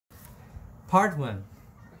Part 1.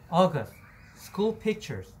 August. School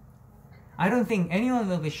pictures. I don't think anyone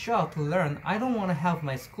will be shocked to learn I don't want to have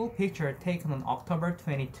my school picture taken on October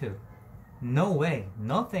 22. No way,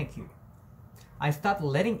 no thank you. I stopped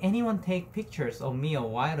letting anyone take pictures of me a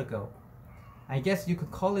while ago. I guess you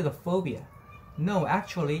could call it a phobia. No,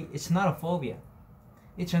 actually, it's not a phobia.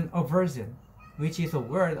 It's an aversion, which is a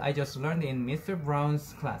word I just learned in Mr.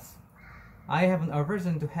 Brown's class. I have an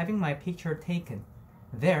aversion to having my picture taken.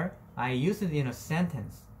 There, I used it in a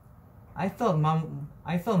sentence. I thought mom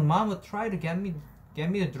would try to get me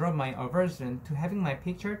to drop my aversion to having my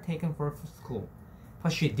picture taken for school,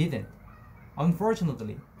 but she didn't.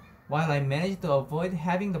 Unfortunately, while I managed to avoid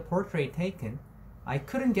having the portrait taken, I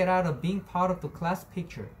couldn't get out of being part of the class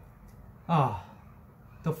picture.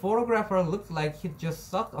 The photographer looked like he'd just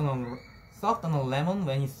sucked on a lemon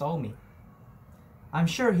when he saw me. I'm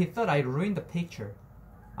sure he thought I'd ruined the picture.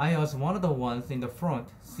 I was one of the ones in the front,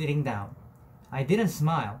 sitting down. I didn't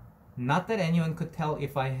smile, not that anyone could tell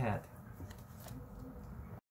if I had.